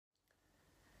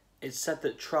It's said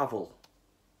that travel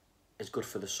is good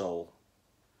for the soul,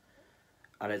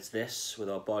 and it's this with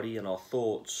our body and our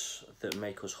thoughts that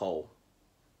make us whole.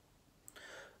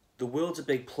 The world's a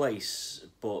big place,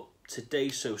 but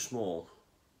today's so small.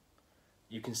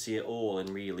 You can see it all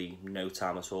in really no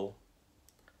time at all.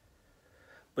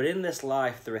 But in this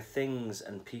life, there are things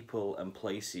and people and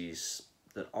places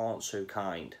that aren't so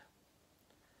kind.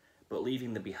 But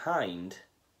leaving them behind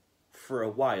for a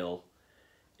while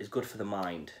is good for the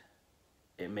mind.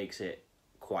 It makes it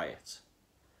quiet.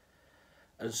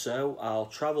 And so I'll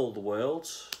travel the world,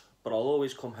 but I'll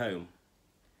always come home.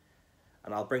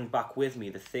 And I'll bring back with me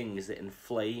the things that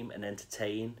inflame and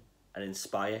entertain and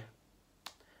inspire.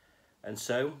 And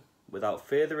so, without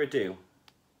further ado,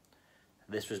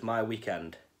 this was my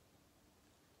weekend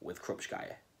with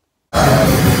Krupskaya.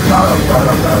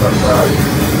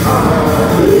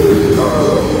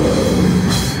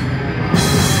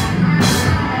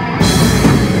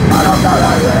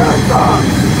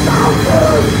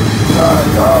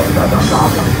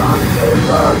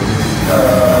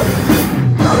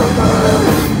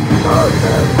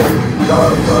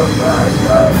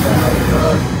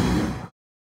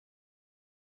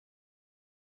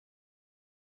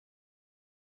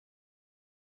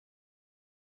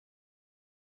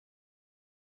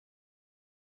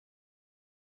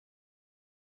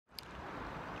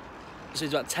 So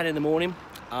it's about 10 in the morning.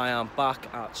 I am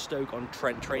back at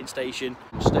Stoke-on-Trent train station.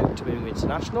 Stoke to Birmingham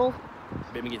International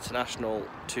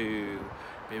to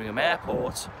Birmingham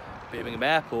Airport, Birmingham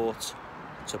Airport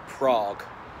to Prague,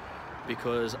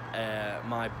 because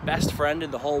my best friend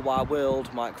in the whole wide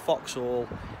world, Mike Foxall,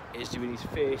 is doing his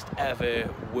first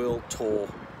ever world tour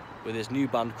with his new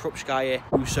band Krupskaya.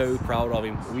 We're so proud of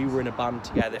him. We were in a band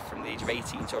together from the age of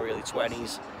 18 to early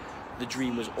 20s. The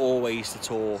dream was always to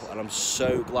tour, and I'm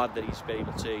so glad that he's been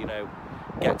able to, you know,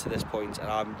 get to this point, and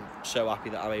I'm so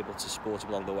happy that I'm able to support him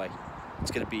along the way.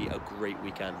 It's going to be a great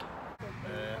weekend.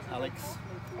 Alex,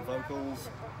 vocals,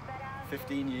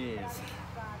 15 years.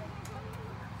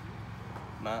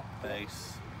 Matt,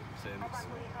 bass, since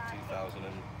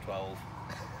 2012.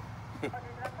 Mike,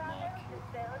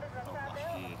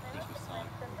 last year, Christmas time.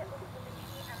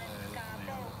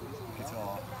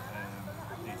 Guitar,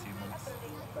 18 months.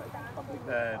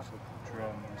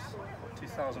 Drums,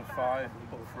 2005,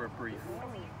 but for a brief.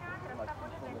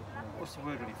 What's the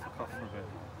word when you fuck off for a bit?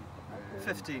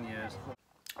 15 years.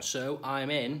 So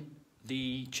I'm in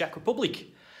the Czech Republic.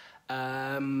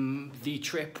 The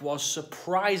trip was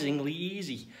surprisingly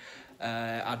easy.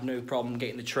 I had no problem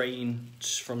getting the train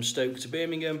from Stoke to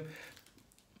Birmingham.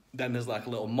 Then there's like a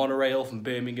little monorail from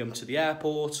Birmingham to the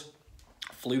airport.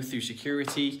 Flew through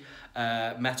security,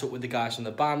 met up with the guys from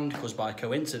the band, because by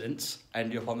coincidence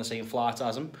ended up on the same flight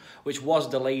as them, which was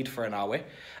delayed for an hour.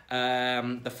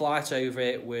 The flight over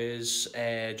it was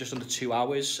just under 2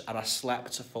 hours, and I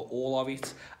slept for all of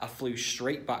it. I flew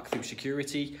straight back through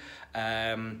security.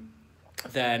 Then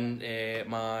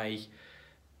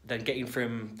getting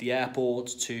from the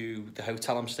airport to the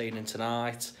hotel I'm staying in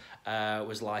tonight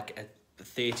was like a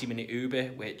 30-minute Uber,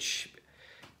 which,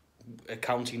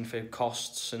 accounting for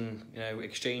costs and, you know,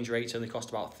 exchange rates, only cost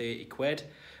about 30 quid,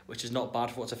 which is not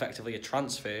bad for what's effectively a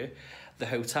transfer. The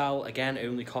hotel, again,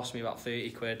 only cost me about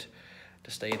 30 quid to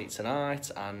stay in it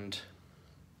tonight, and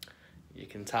you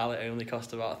can tell it only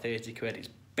cost about 30 quid. It's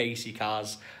basic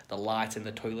as the light in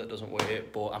the toilet doesn't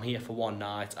work, but I'm here for one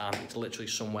night and it's literally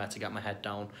somewhere to get my head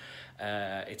down.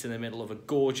 It's in the middle of a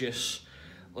gorgeous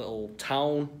little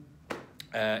town.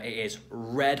 It is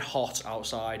red hot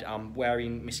outside. I'm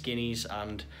wearing my skinnies,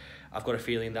 and I've got a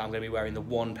feeling that I'm going to be wearing the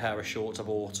one pair of shorts I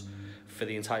bought for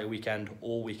the entire weekend,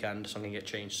 all weekend, so I'm going to get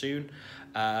changed soon.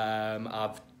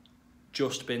 I've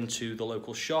just been to the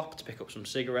local shop to pick up some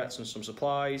cigarettes and some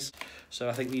supplies. So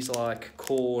I think these are like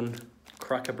corn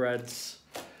cracker breads.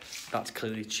 That's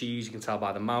clearly cheese, you can tell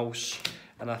by the mouse.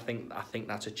 And I think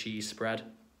that's a cheese spread.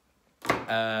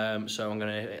 So I'm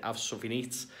gonna have something to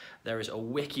eat. There is a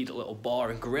wicked little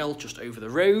bar and grill just over the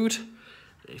road,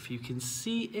 if you can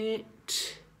see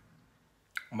it.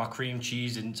 My cream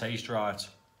cheese didn't taste right,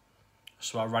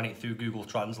 so I ran it through Google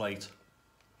Translate.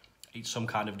 It's some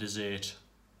kind of dessert.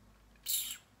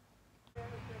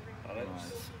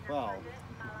 Nice. Well,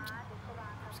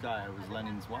 Krupskaya was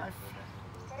Lenin's wife.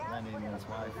 Lenin's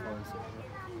wife was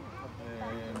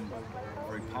a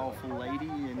very powerful lady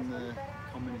in the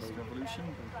communist revolution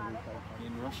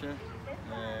in Russia.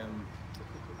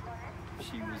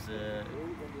 She was,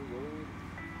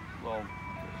 well,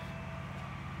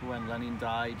 when Lenin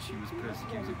died, she was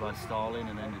persecuted by Stalin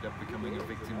and ended up becoming a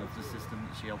victim of the system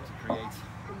that she helped to create.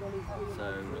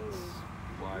 So that's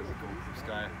why we call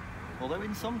Krupskaya. Although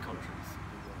in some countries,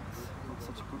 it's not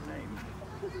such a good name.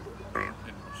 game.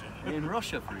 In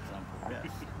Russia, for example,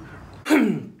 yes.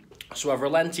 So I've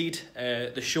relented.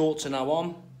 The shorts are now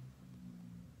on.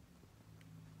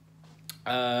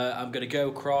 I'm going to go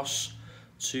across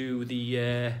to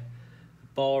the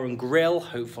bar and grill.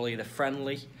 Hopefully they're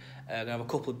friendly. I'm going to have a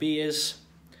couple of beers.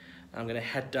 I'm going to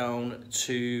head down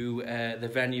to the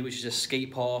venue, which is a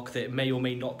skate park that may or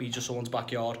may not be just someone's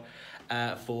backyard,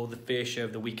 for the first show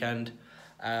of the weekend.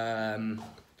 Yeah,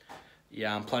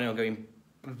 I'm planning on going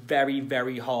very,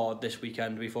 very hard this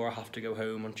weekend before I have to go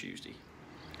home on Tuesday.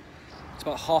 It's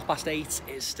about 8:30.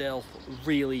 It's still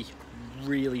really,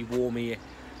 really warm here.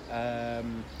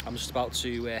 I'm just about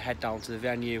to head down to the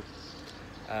venue.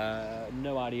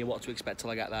 No idea what to expect till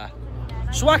I get there.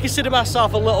 So I consider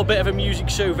myself a little bit of a music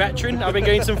show veteran. I've been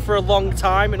going to them for a long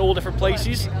time in all different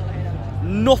places.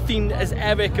 Nothing has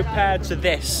ever compared to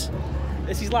this.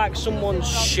 This is like someone's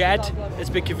shed that's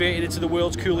been converted into the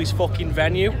world's coolest fucking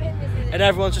venue. And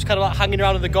everyone's just kind of like hanging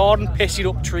around in the garden, pissing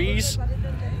up trees.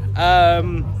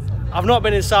 I've not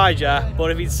been inside yet,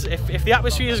 but if the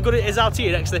atmosphere is as good as it is out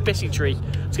here next to the pissing tree,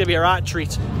 it's going to be a right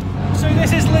treat. So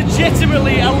this is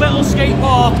legitimately a little skate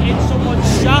park in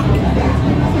someone's shack.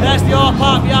 There's the art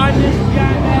park behind us.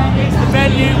 Behind there is the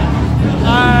venue.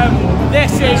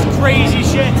 This is crazy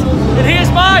shit. And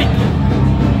here's Mike.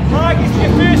 Mike, it's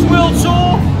your first world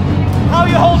tour. How are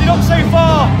you holding up so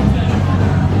far?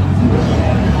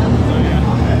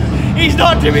 He's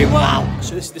not doing well.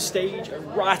 So this is the stage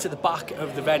right at the back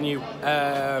of the venue.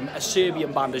 A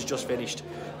Serbian band has just finished.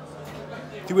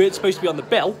 They weren't supposed to be on the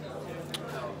bill.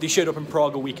 They showed up in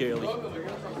Prague a week early.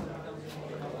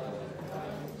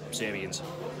 Serbians.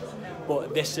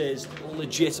 But this is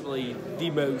legitimately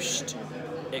the most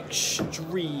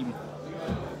extreme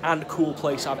and cool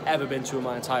place I've ever been to in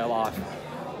my entire life.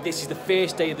 This is the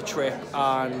first day of the trip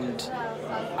and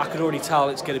I can already tell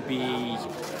it's going to be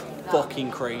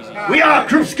fucking crazy. We are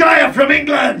Krupskaya from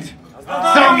England!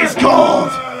 The song is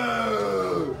called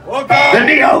The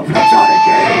Neo-Platonic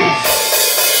Age!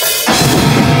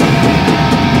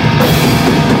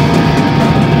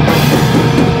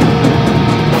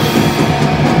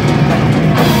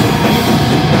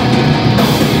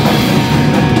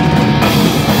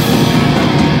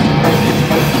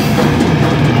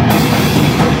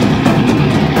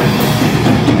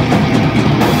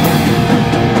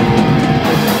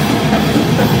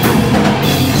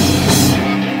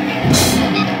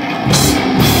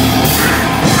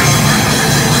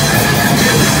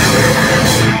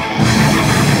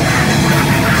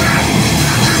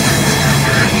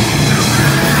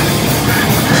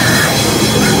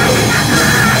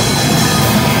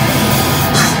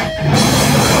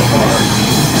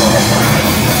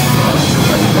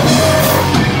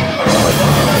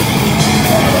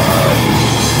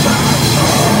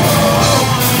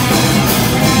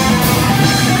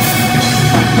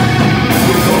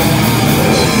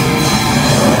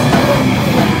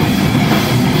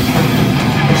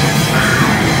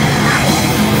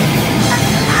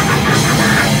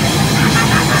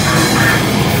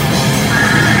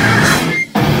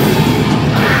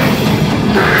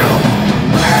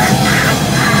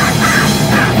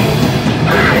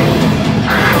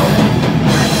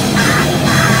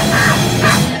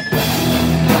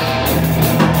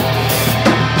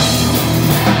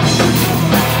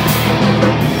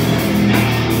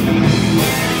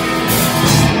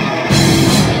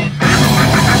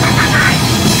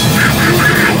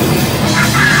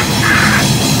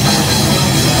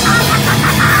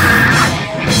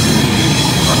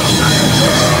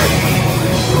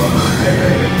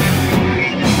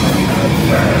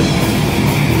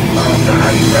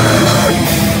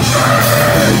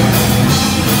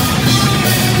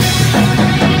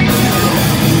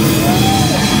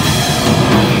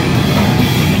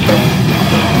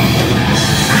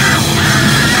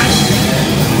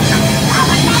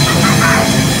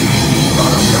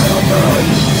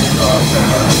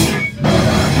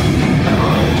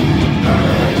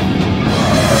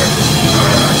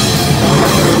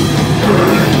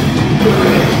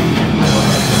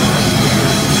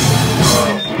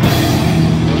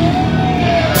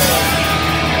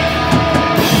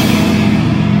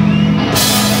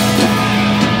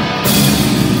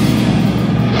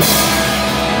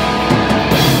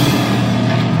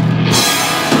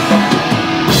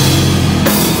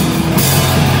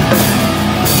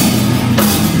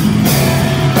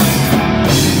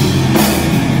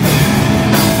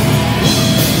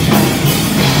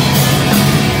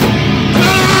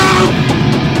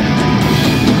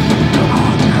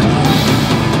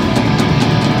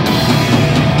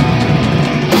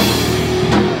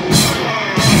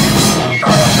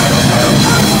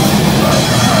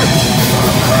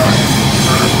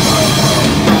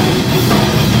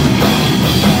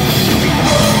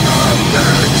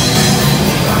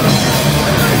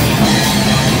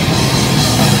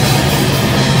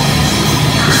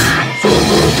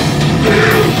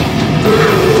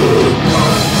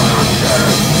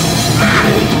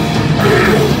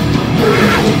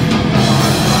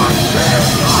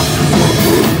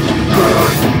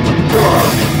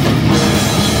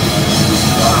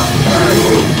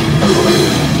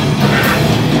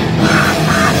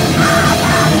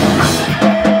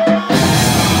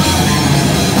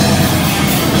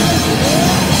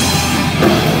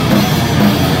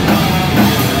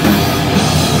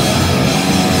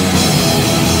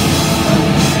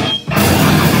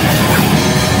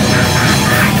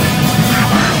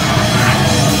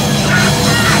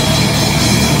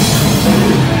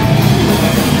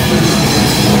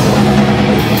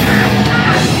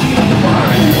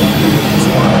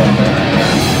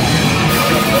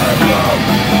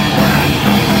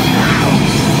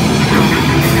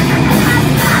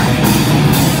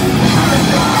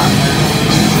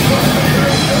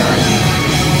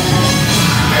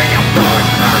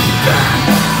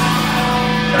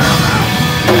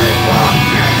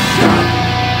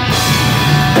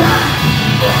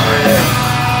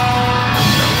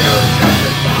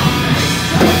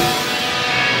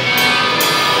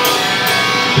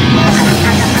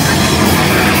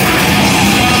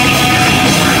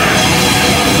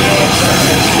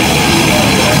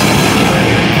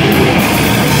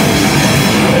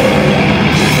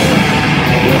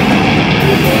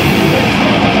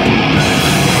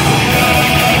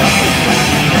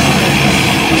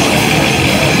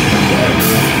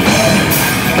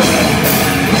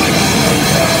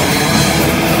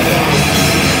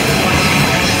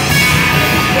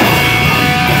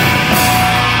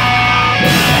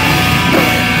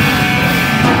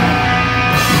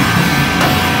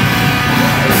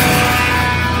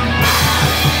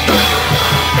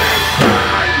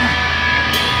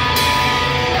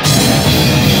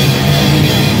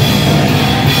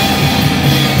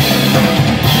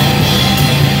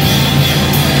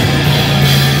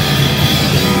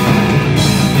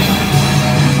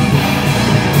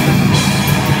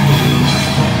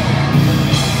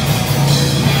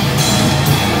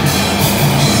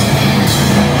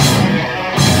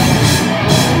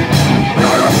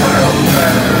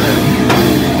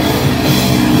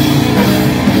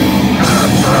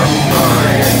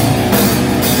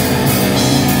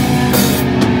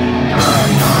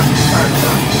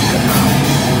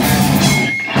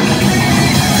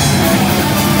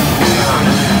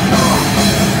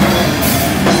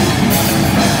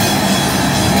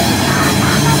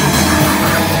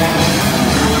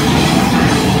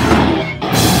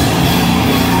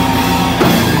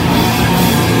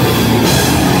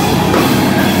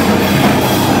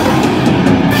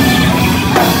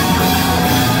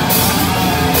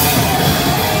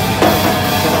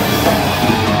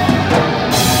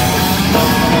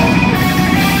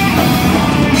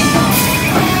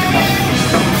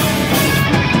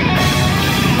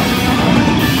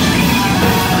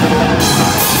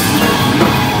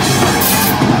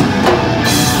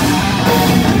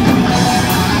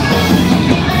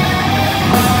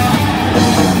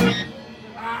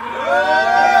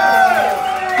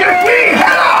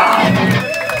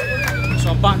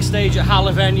 stage at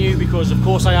Halle venue because of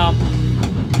course I am.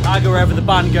 I go wherever the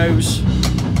band goes.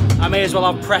 I may as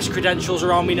well have press credentials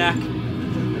around my neck.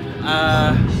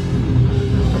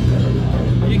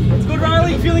 You good,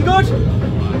 Riley? You feeling good?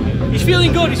 He's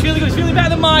feeling good, he's feeling good. He's feeling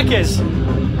better than Mike is.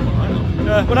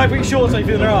 When I bring shorts, are you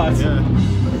feeling alright? Yeah.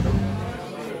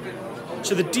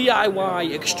 So the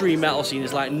DIY extreme metal scene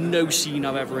is like no scene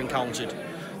I've ever encountered.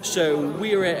 So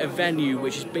we're at a venue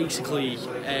which is basically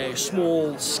a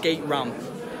small skate ramp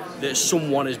that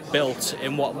someone has built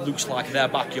in what looks like their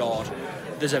backyard.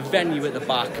 There's a venue at the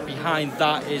back. Behind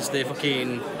that is the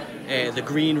fucking the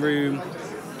green room.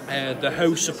 The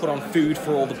hosts have put on food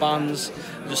for all the bands.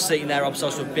 Just sitting there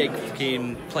themselves with a big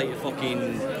fucking plate of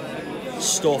fucking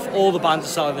stuff. All the bands are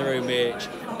selling their own merch.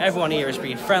 Everyone here is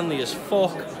being friendly as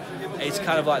fuck. It's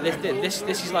kind of like this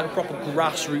is like a proper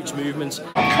grassroots movement.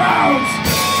 Crowds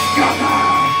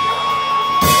gather!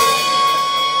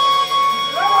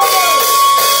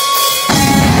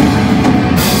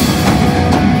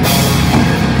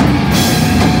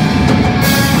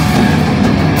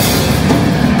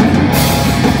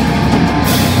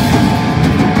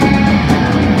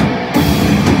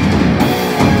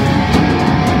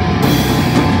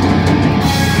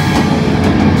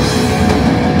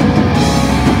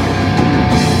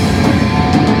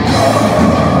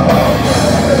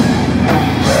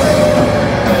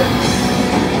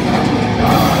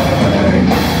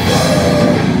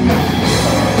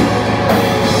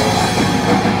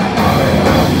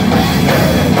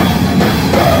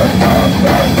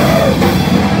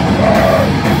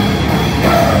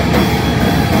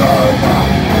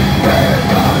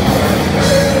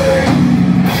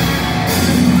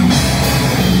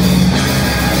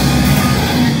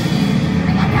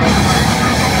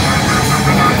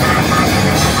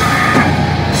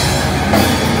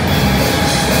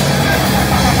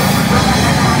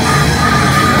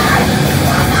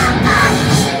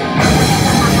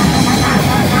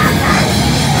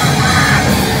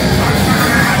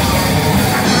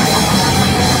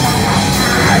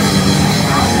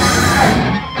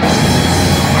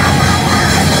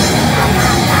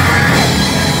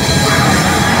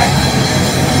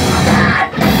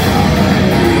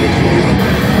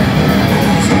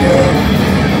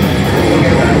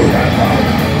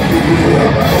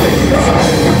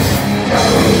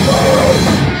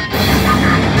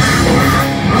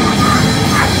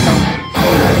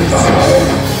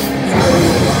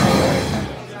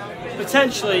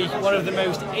 Potentially one of the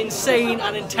most insane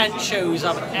and intense shows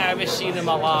I've ever seen in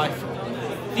my life.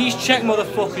 These Czech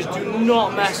motherfuckers do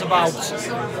not mess about.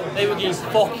 They were getting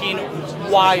fucking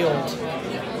wild.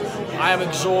 I am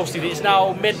exhausted. It's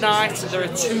now midnight. There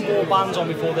are 2 more bands on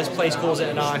before this place calls it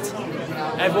a night.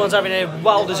 Everyone's having a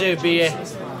well-deserved beer.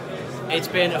 It's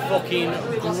been a fucking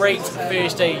great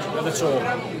first stage of the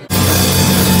tour.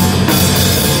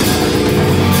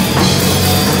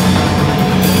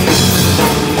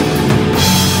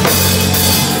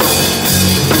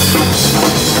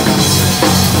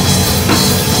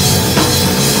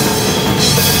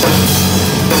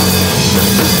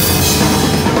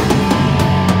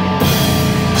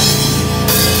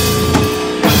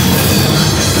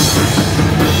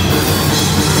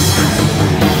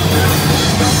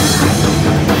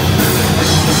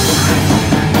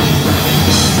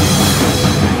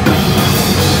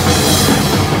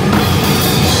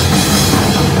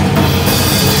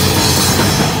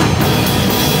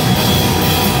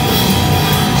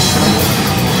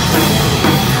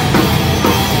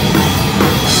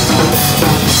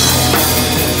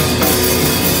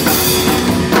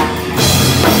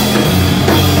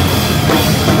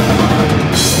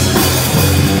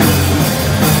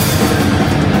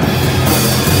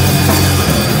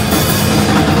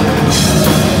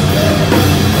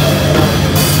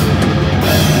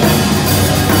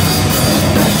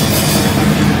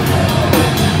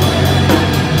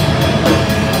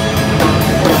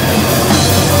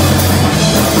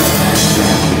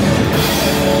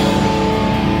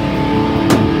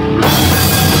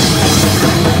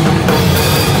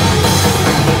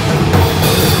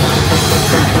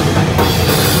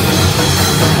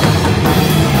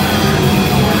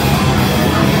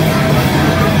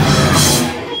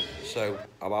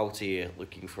 Here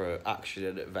looking for action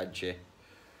and adventure,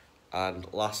 and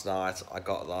last night I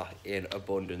got that in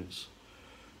abundance.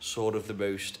 Sort of the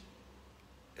most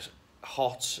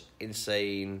hot,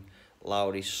 insane,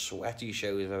 loudest, sweaty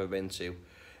shows I've ever been to,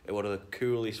 in one of the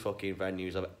coolest fucking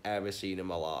venues I've ever seen in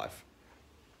my life.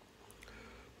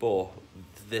 But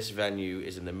this venue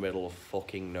is in the middle of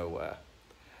fucking nowhere,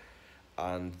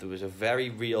 and there was a very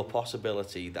real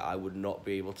possibility that I would not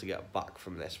be able to get back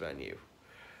from this venue.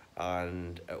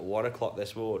 And at 1 o'clock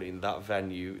this morning, that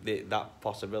venue, that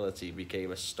possibility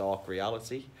became a stark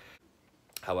reality.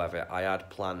 However, I had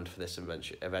planned for this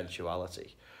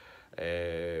eventuality.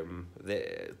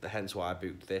 Hence why I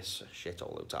booked this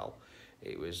shithole hotel.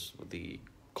 It was the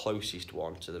closest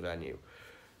one to the venue.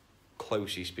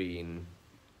 Closest being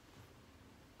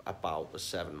about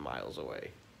 7 miles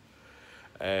away.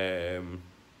 I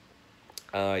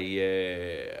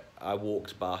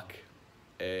walked back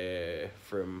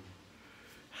from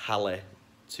Halle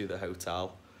to the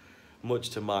hotel. Much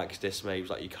to Mike's dismay, he was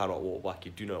like, "You cannot walk back,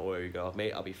 you do not know where you go."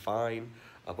 "Mate, I'll be fine.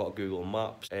 I've got Google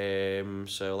Maps." So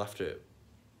I left at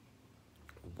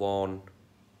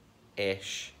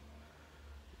 1-ish.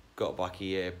 Got back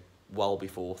here well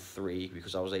before 3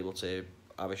 because I was able to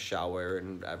have a shower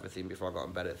and everything before I got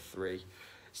in bed at 3.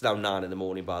 It's now 9 in the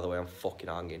morning, by the way. I'm fucking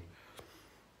hanging.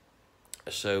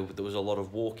 So there was a lot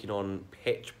of walking on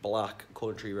pitch black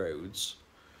country roads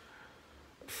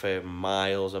for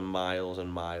miles and miles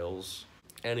and miles.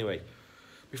 Anyway,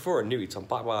 before I knew it, I'm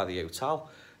back by the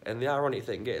hotel. And the ironic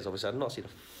thing is, obviously, I've not seen a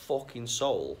fucking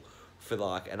soul for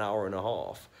like an hour and a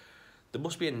half. There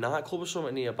must be a nightclub or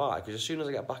something nearby, because as soon as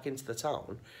I get back into the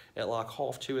town at like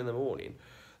 2:30 in the morning,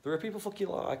 there are people fucking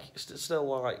like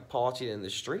still like partying in the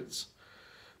streets.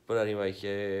 But anyway,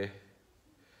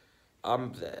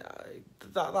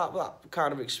 that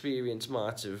kind of experience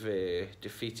might have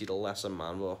defeated a lesser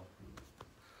man, but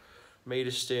made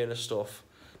us sterner stuff.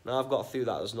 Now I've got through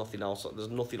that. There's nothing else. There's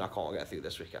nothing I can't get through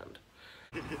this weekend.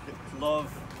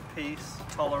 Love, peace,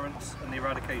 tolerance, and the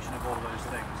eradication of all those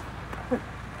things.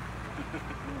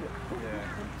 Yeah,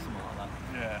 something like that.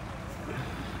 Yeah.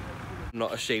 I'm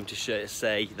not ashamed to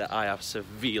say that I have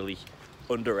severely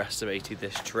underestimated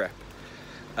this trip.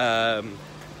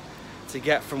 To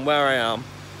get from where I am,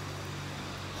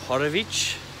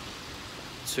 Horowicz,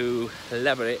 to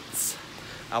Liberec,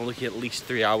 I'm looking at least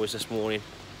 3 hours this morning.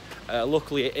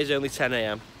 Luckily, it is only 10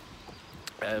 AM,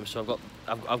 so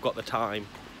I've got the time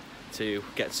to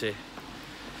get to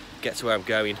where I'm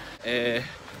going.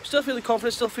 Still feeling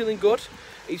confident, still feeling good.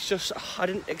 It's just I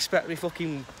didn't expect me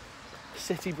fucking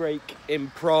city break in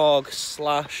Prague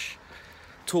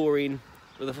 / touring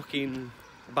with a fucking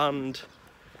band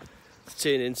to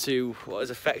turn into what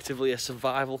is effectively a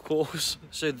survival course.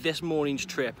 So this morning's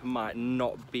trip might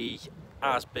not be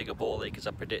as big a ball ache as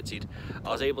I predicted. I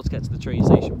was able to get to the train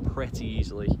station pretty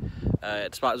easily.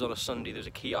 Despite it was on a Sunday, there was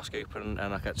a kiosk open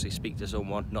and I could actually speak to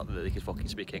someone. Not that they could fucking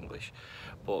speak English,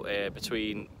 but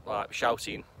between like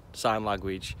shouting, sign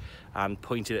language and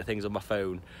pointing at things on my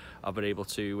phone, I've been able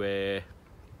to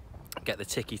get the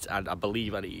ticket and I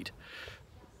believe I need.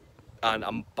 And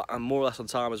I'm more or less on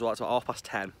time as well. It's about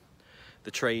 10:30. The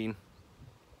train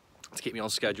to keep me on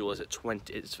schedule is at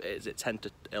 10 to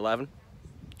 11.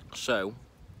 So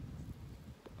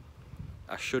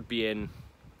I should be in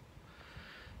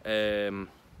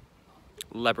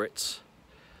Liberec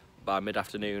by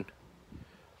mid-afternoon,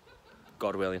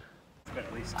 God willing. It's been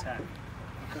at least 10.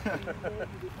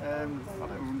 I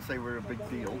wouldn't say we're a big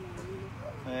deal.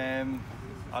 I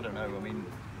don't know. I mean,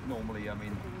 normally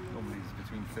it's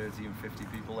between 30 and 50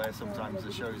 people there. Sometimes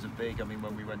the shows are big. I mean,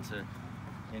 when we went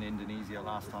in Indonesia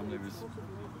last time, there was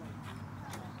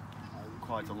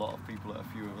quite a lot of people at a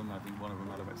few of them. I think one of them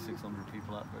had about 600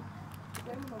 people at. But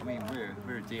I mean,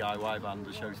 we're a DIY band.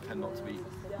 The shows tend not to be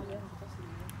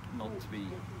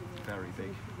very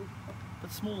big.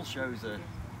 But small shows are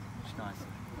much nicer.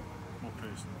 More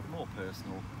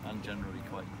personal and generally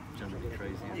crazy.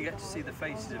 You get to see the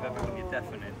faces of everyone you're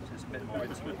deaf in, so it's a bit more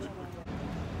intimate.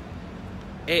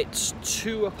 It's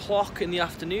 2 o'clock in the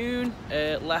afternoon.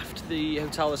 Left the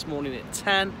hotel this morning at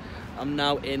 10. I'm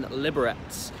now in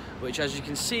Liberec, which, as you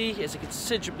can see, is a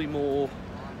considerably more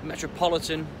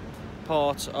metropolitan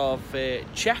part of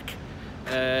Czech.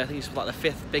 I think it's like the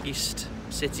 5th biggest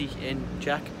city in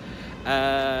Czech.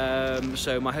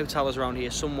 So my hotel is around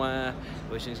here somewhere,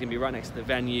 which is going to be right next to the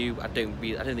venue. I don't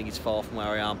think it's far from where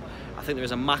I am. I think there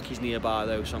is a Mackey's nearby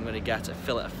though, so I'm going to get a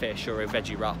fillet of fish or a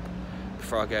veggie wrap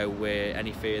before I go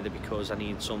any further, because I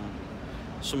need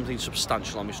something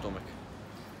substantial on my stomach.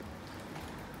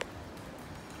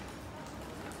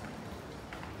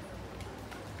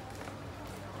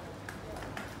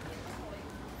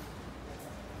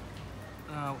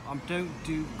 I don't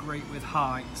do great with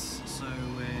heights, so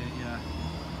yeah.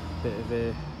 Bit of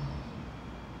a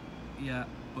yeah,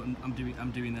 but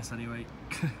I'm doing this anyway.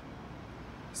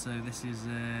 So this is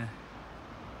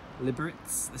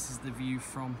Liberec. This is the view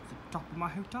from the top of my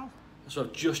hotel. So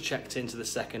I've just checked into the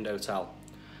second hotel,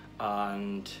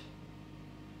 and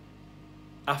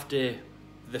after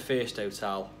the first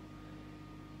hotel,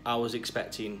 I was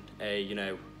expecting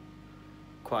a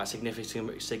quite a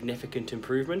significant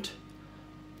improvement,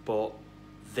 but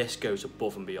this goes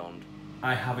above and beyond.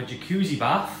 I have a jacuzzi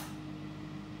bath,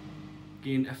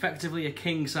 getting effectively a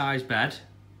king-size bed,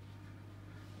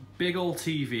 big old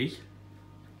TV,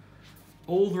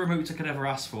 all the remotes I could ever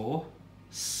ask for,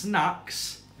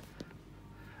 snacks,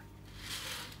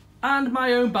 and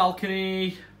my own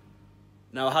balcony.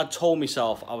 Now, I had told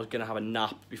myself I was going to have a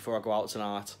nap before I go out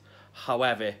tonight.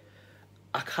 However,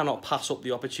 I cannot pass up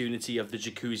the opportunity of the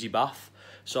jacuzzi bath,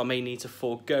 so I may need to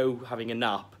forego having a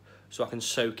nap so I can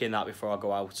soak in that before I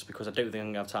go out, because I don't think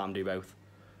I'm going to have time to do both.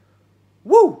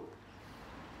 Woo!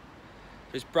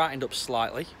 It's brightened up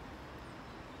slightly,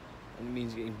 and it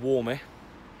means it's getting warmer,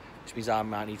 which means I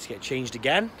might need to get changed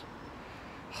again.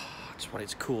 I just want it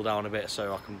to cool down a bit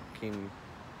so I can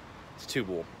it's too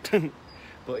warm.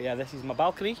 But yeah, this is my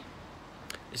balcony.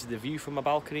 This is the view from my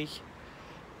balcony.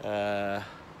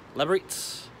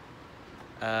 Leverett.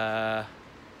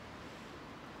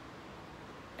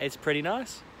 It's pretty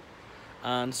nice.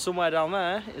 And somewhere down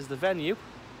there is the venue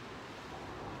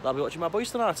that I'll be watching my boys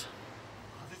tonight.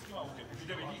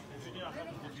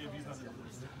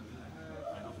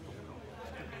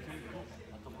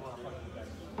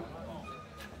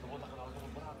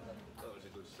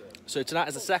 So tonight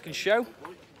is the second show.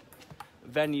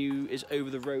 Venue is over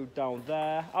the road down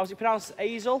there. How's it pronounced?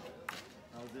 Azil?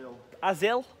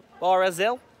 Azil. Or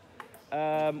Azil.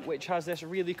 Which has this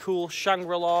really cool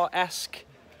Shangri-La-esque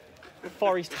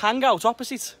forest hangout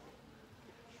opposite.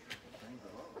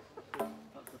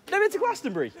 Never been to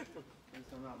Glastonbury?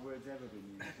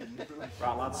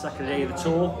 Right lads, second day of the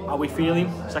tour. How are we feeling?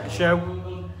 Second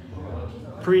show?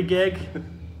 Pre-gig?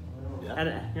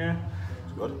 Yeah. Yeah.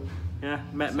 It's good. Yeah,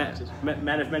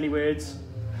 men of many words.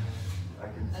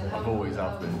 I've always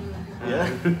have been. Yeah.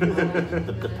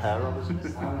 the pair of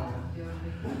us.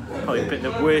 Probably been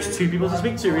the worst two people to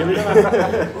speak to, really.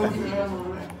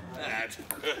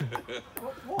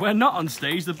 When not on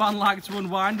stage, the band like to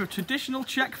unwind with traditional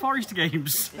Czech forest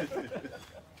games.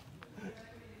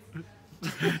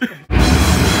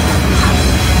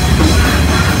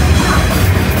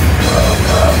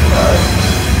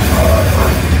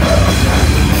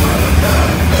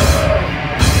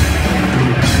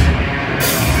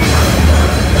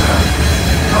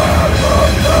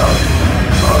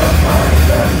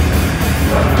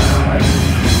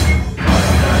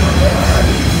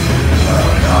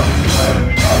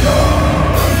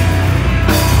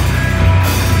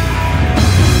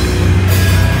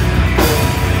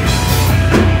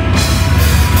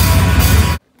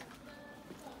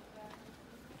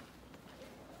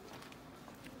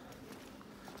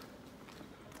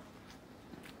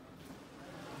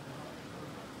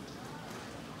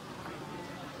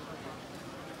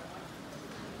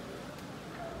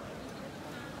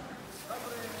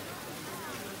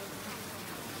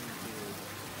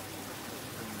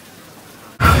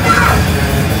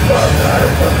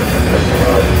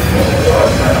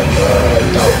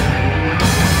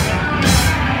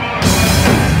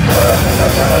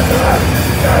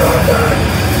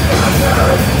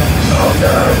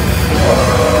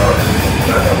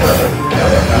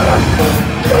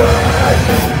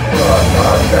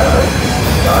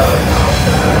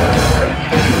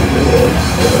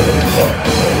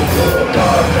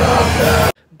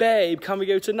 Babe, can we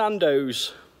go to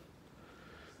Nando's?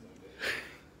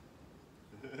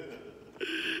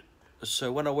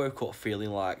 So when I woke up feeling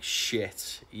like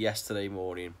shit yesterday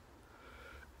morning,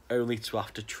 only to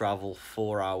have to travel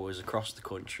 4 hours across the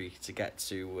country to get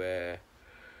to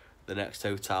the next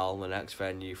hotel and the next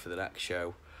venue for the next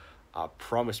show, I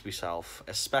promised myself,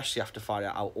 especially after finding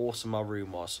out how awesome my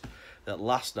room was, that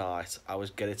last night I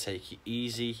was going to take it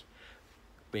easy,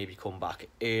 maybe come back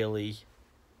early,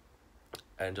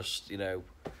 and just, you know,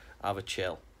 have a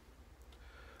chill.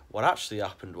 What actually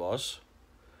happened was,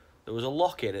 there was a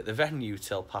lock-in at the venue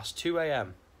till past 2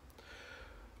 AM,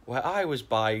 where I was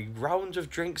buying rounds of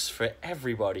drinks for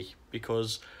everybody,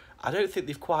 because I don't think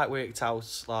they've quite worked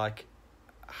out, like,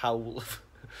 how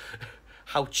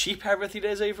how cheap everything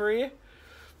is over here.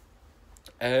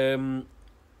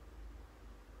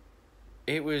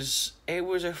 It was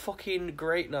a fucking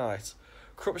great night.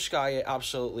 Krupskaya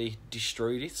absolutely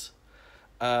destroyed it.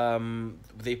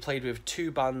 They played with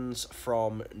two bands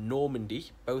from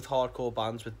Normandy, both hardcore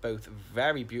bands with both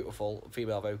very beautiful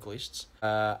female vocalists.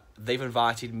 They've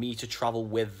invited me to travel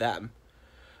with them.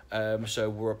 So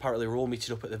we're all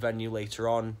meeting up at the venue later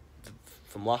on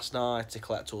from last night to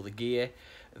collect all the gear.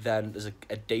 Then there's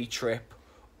a day trip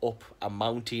up a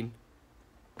mountain,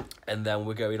 and then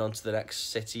we're going on to the next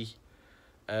city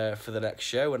for the next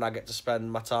show, and I get to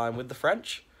spend my time with the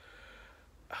French.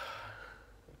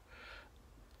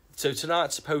 So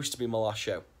tonight's supposed to be my last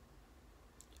show,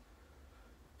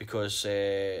 because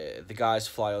the guys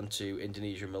fly on to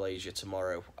Indonesia and Malaysia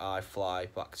tomorrow. I fly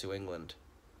back to England.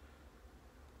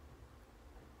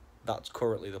 That's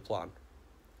currently the plan.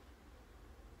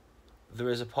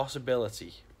 There is a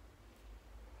possibility,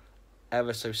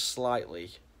 ever so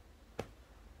slightly,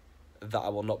 that I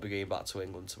will not be going back to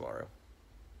England tomorrow.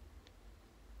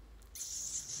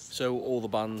 So all the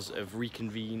bands have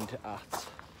reconvened at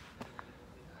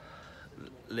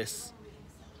this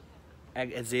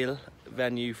Exil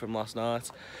venue from last night.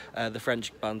 The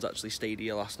French bands actually stayed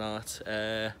here last night.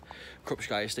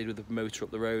 Krupskaya stayed with the promoter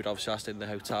up the road. Obviously I stayed in the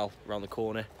hotel around the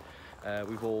corner.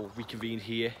 We've all reconvened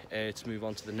here to move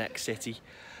on to the next city.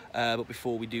 But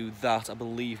before we do that, I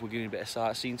believe we're doing a bit of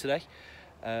sightseeing today,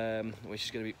 which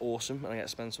is going to be awesome, and I get to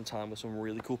spend some time with some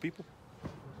really cool people.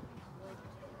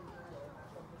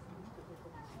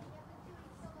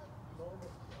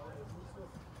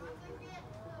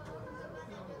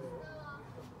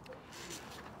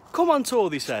 Come on tour,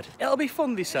 they said. It'll be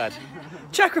fun, they said.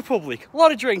 Czech Republic, a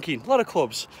lot of drinking, a lot of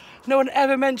clubs. No one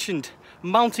ever mentioned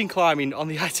mountain climbing on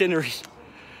the itinerary.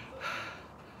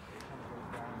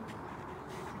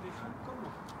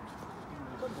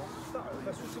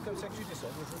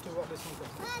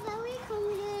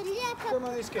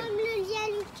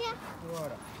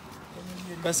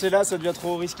 Passer là, ça devient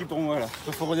trop risqué pour moi là.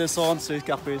 Il faut redescendre, c'est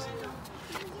escarpé.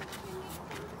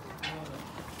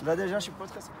 Là déjà, je suis pas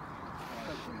très...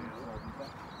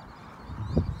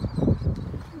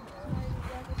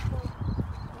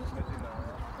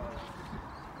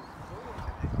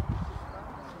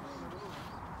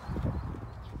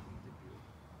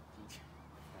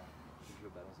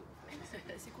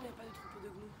 C'est quoi, il n'y a pas de troupeau de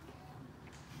gnous?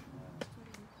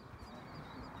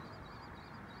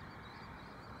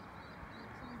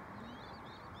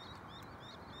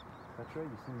 Petra,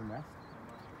 you seen the nest?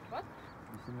 What?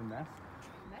 You seen the nest?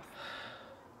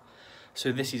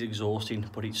 So this is exhausting,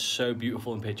 but it's so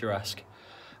beautiful and picturesque.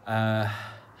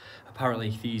 Apparently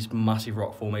these massive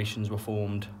rock formations were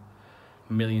formed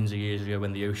millions of years ago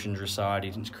when the oceans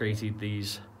receded, and it's created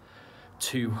these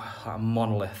two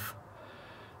monolith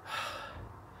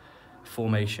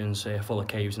formations full of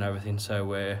caves and everything. So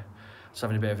we're just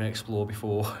having a bit of an explore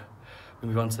before we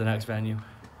move on to the next venue.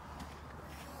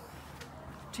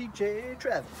 TJ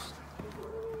Travels.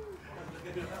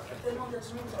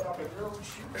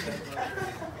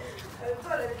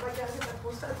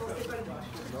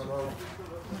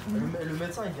 Le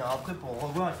médecin il vient après pour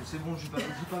revoir, il fait c'est bon, j'ai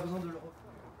pas besoin de le revoir.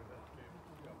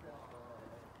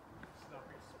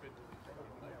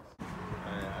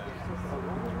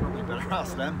 Probably better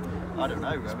ask them. I don't know.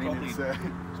 I mean,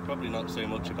 it's probably not so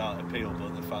much about appeal,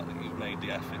 but the fact that you've made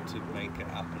the effort to make it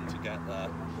happen to get there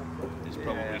is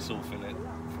probably something that,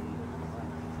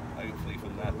 hopefully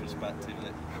from their perspective,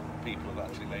 that people have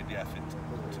actually made the effort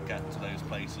to get to those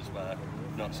places where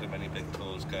not so many big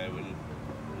tours go and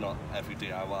not every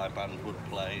DIY band would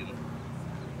play and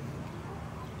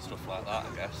stuff like that,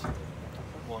 I guess.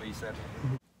 what he said.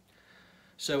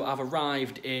 So I've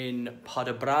arrived in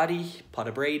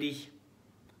Podabrady.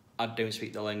 I don't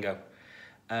speak the lingo.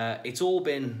 It's all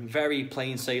been very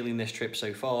plain sailing this trip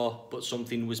so far, but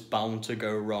something was bound to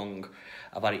go wrong.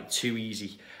 I've had it too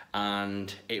easy,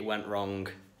 and it went wrong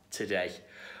today.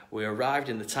 We arrived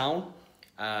in the town.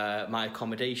 My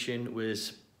accommodation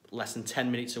was less than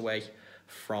 10 minutes away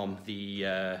from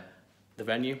the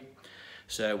venue.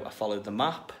 So I followed the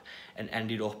map and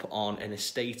ended up on an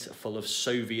estate full of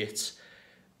Soviet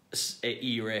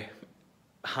era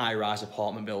high-rise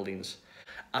apartment buildings.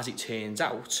 As it turns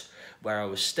out, where I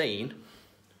was staying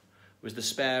was the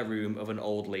spare room of an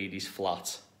old lady's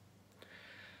flat.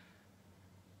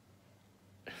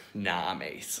 Nah,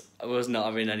 mate, I was not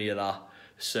having any of that.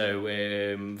 So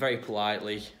very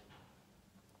politely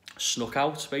snuck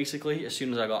out, basically. As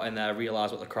soon as I got in there, I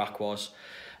realised what the crack was.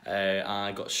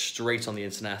 I got straight on the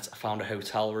internet. I found a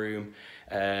hotel room,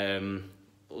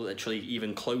 literally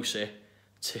even closer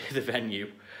to the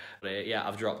venue. But, yeah,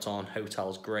 I've dropped on.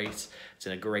 Hotel's great. It's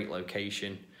in a great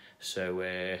location. So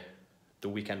the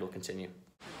weekend will continue.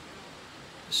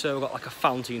 So I've got like a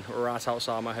fountain right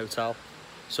outside my hotel.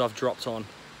 So I've dropped on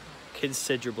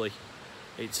considerably.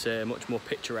 It's much more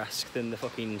picturesque than the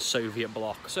fucking Soviet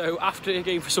bloc. So after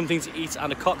going for something to eat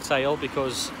and a cocktail,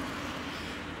 because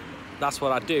that's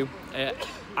what I do, I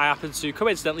happened to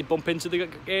coincidentally bump into the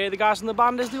guys in the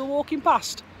band as they were walking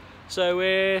past. So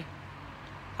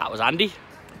that was handy.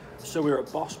 So we're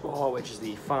at Boss Bar, which is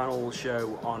the final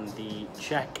show on the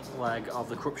Czech leg of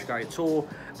the Krupskaya tour,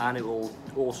 and it will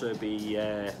also be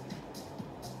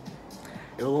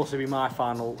my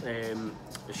final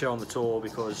show on the tour,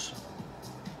 because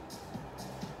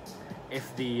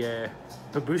if the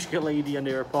babushka lady and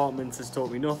her apartment has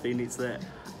taught me nothing, it's that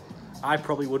I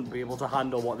probably wouldn't be able to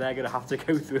handle what they're going to have to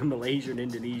go through in Malaysia and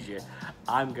Indonesia.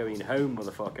 I'm going home,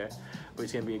 motherfucker. But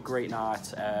it's going to be a great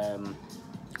night. I know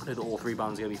that all 3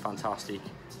 bands are going to be fantastic.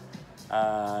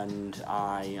 And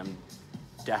I am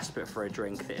desperate for a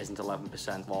drink that isn't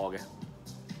 11% lager.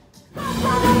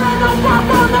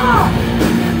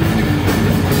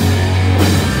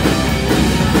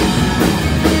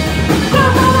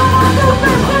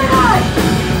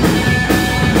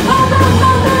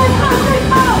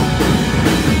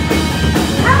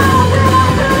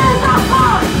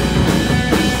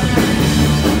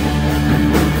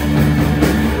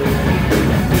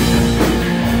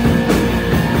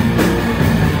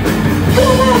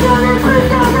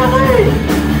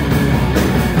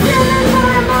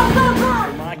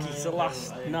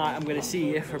 I'm going to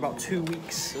see you for about 2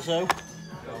 weeks or so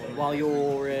while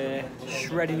you're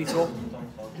shredding it up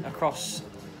across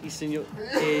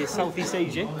Southeast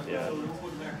Asia. Yeah.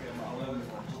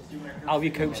 How have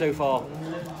you coped so far?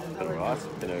 Been alright,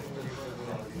 you know.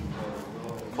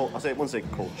 I wouldn't say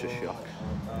culture shock.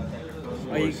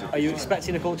 Are you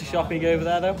expecting a culture shock when you go over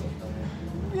there though?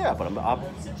 Yeah, but I'm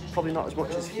probably not as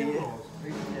much as here.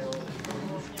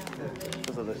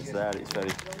 Because it's there, it's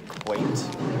very quaint.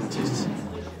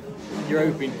 You're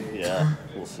hoping? Yeah,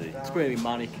 we'll see. It's going to be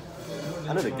manic.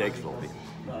 I know the gigs will be.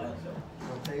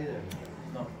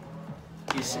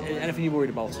 Anything you're worried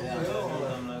about?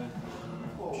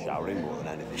 Showering more than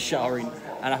anything. Showering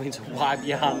and having to wipe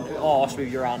your arse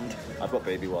with your hand. I've got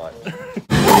baby wipes.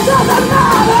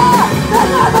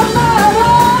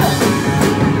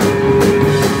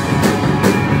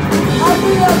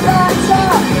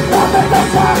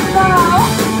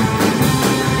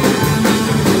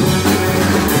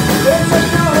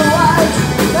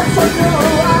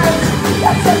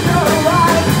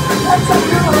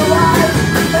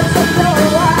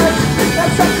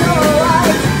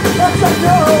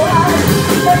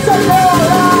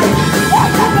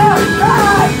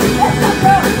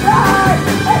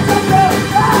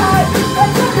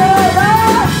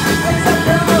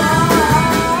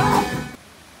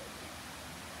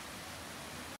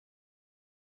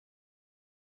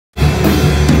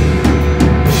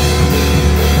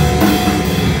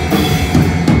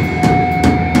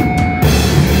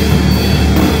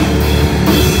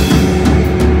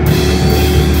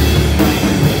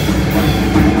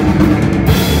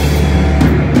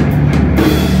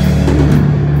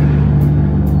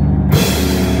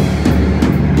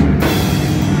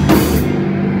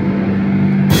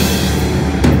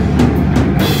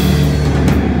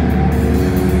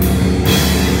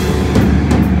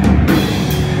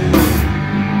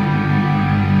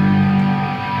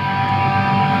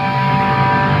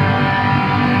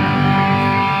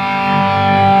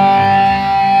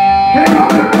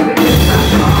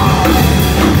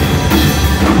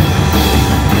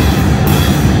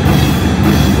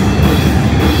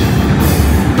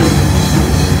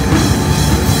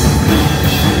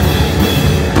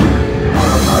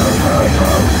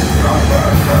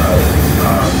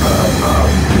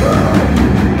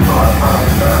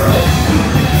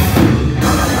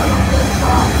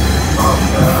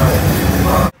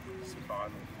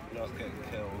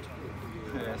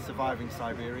 Surviving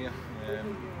Siberia.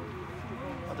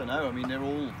 I don't know, I mean, they're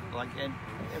all like,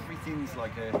 everything's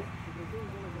like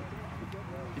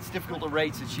it's difficult to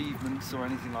rate achievements or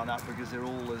anything like that because they're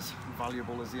all as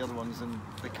valuable as the other ones, and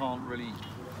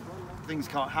things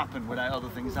can't happen without other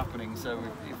things happening. So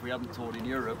if we hadn't toured in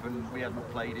Europe and we hadn't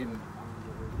played in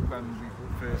when we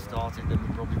first started, then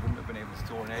we probably wouldn't have been able to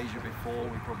tour in Asia before,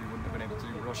 we probably wouldn't have been able to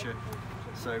do Russia.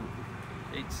 So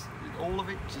it's all of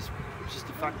it, just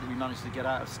the fact that we managed to get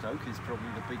out of Stoke is probably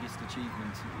the biggest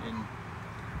achievement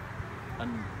and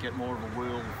get more of a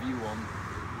world view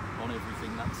on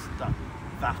everything. That was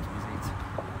it.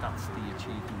 That's the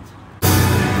achievement.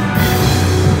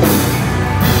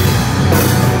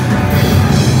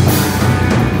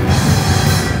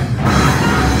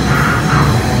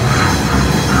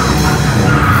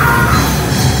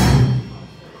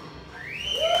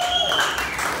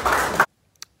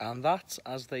 And that,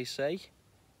 as they say,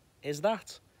 is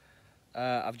that.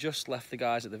 I've just left the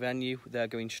guys at the venue. They're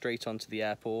going straight on to the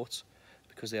airport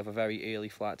because they have a very early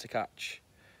flight to catch.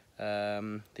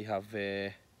 They have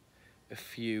a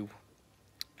few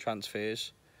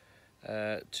transfers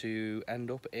to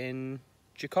end up in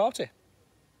Jakarta.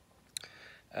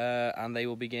 And they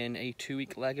will begin a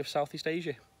 2-week leg of Southeast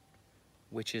Asia,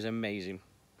 which is amazing.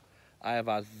 I have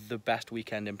had the best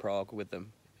weekend in Prague with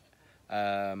them.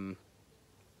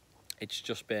 It's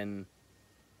just been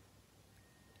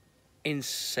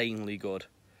insanely good.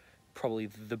 probably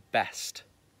the best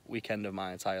weekend of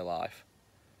my entire life.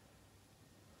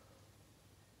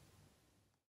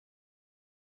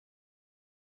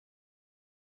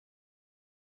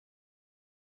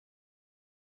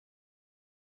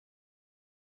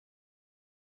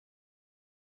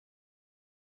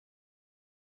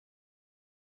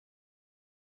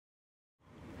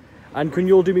 And can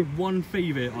you all do me one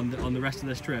favour on the rest of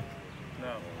this trip?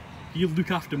 No. You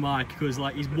look after Mike, because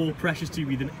like he's more precious to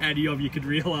me than any of you could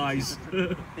realise.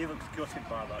 He looks gutted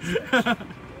by that stage.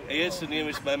 He is the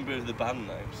newest member of the band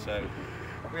now, so...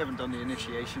 We haven't done the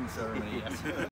initiation ceremony yet.